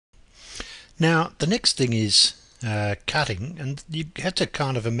Now, the next thing is cutting, and you have to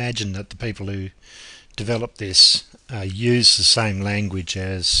kind of imagine that the people who developed this use the same language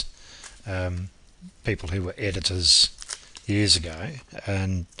as um, people who were editors years ago,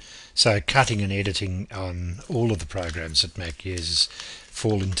 and so cutting and editing on all of the programs that Mac uses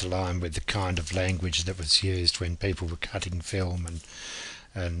fall into line with the kind of language that was used when people were cutting film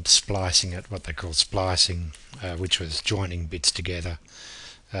and splicing it, what they call splicing, which was joining bits together,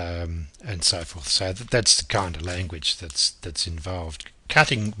 and so forth. So that's the kind of language that's involved.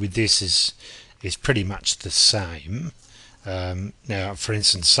 Cutting with this is pretty much the same. Now, for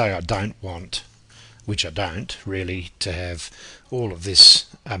instance, say I don't want, which I don't really, to have all of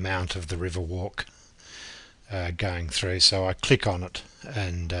this amount of the Riverwalk going through. So I click on it,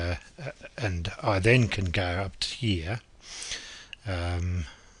 and I then can go up to here,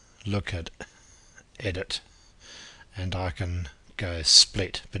 look at edit, and I can go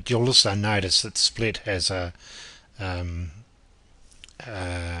split. But you'll also notice that split has a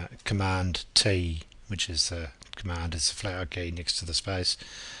Command T, which is the command is the flower key next to the space.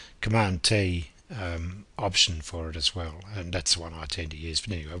 Command T option for it as well, and that's the one I tend to use.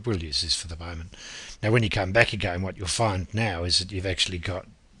 But anyway, we'll use this for the moment. Now, when you come back again, what you'll find now is that you've actually got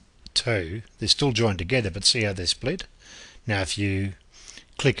two. They're still joined together, but see how they're split? Now, if you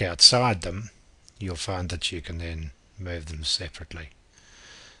click outside them, you'll find that you can then move them separately.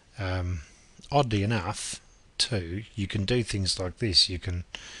 Oddly enough, too, you can do things like this. You can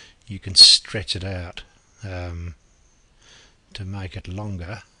stretch it out to make it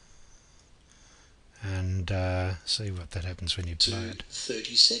longer, and see what that happens when you play it.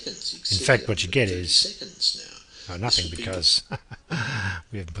 30 seconds. In fact, what you get is seconds now. nothing, because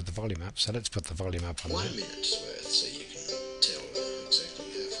we haven't put the volume up. So let's put the volume up on 1 that. minute's worth, so you can tell exactly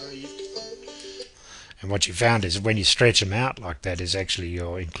how far you've gone. And what you found is when you stretch them out like that, is actually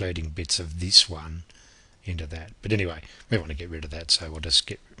you're including bits of this one into that. But anyway, we want to get rid of that, so we'll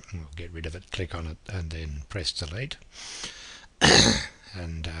get rid of it. Click on it and then press delete,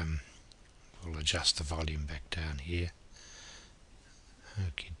 and we'll adjust the volume back down here.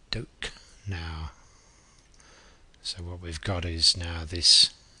 Okie doke. Now, so what we've got is now this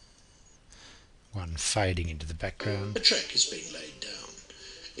one fading into the background. The track has been laid down.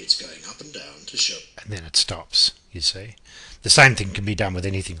 It's going up and down to show. And then it stops, you see. The same thing can be done with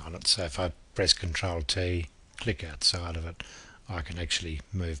anything on it. So if I press Control T, click outside of it, I can actually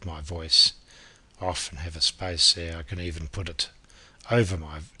move my voice off and have a space there. I can even put it over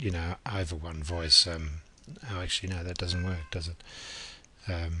my, over one voice. Oh, actually, no, that doesn't work, does it?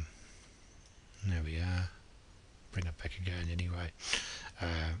 There we are. Bring it back again anyway.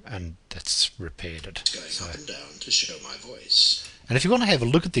 And that's repaired it. It's going up and down to show my voice. And if you want to have a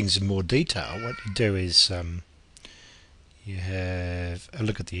look at things in more detail, what you do is you have a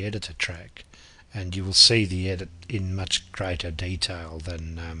look at the editor track, and you will see the edit in much greater detail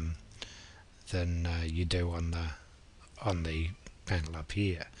than you do on the panel up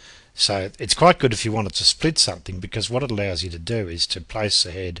here. So it's quite good if you wanted to split something, because what it allows you to do is to place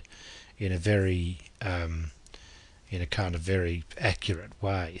the head in a very in a kind of very accurate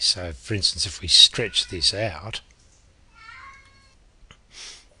way. So for instance, if we stretch this out,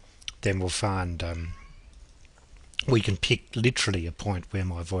 then we'll find we can pick literally a point where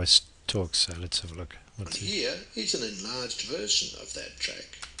my voice talks. So let's have a look. Here is an enlarged version of that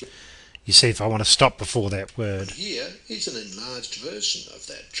track. You see, if I want to stop before that word. Here is an enlarged version of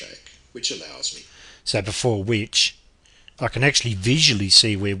that track, which allows me. So before which, I can actually visually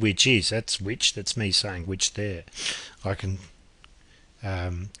see where which is. That's which. That's me saying which there. I can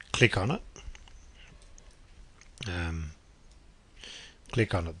click on it.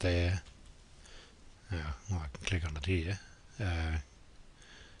 Click on it there. Oh, well, I can click on it here.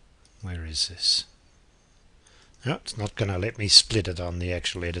 Where is this? No, it's not going to let me split it on the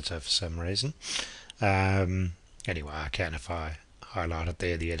actual editor for some reason. Anyway, I can if I highlight it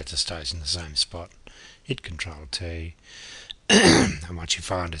there. The editor stays in the same spot. Hit Control T, and what you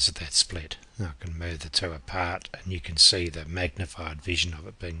find is that that's split. I can move the two apart, and you can see the magnified vision of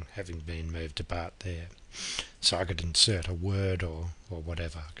it having been moved apart there. So I could insert a word or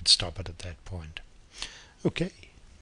whatever. I could stop it at that point. Okay.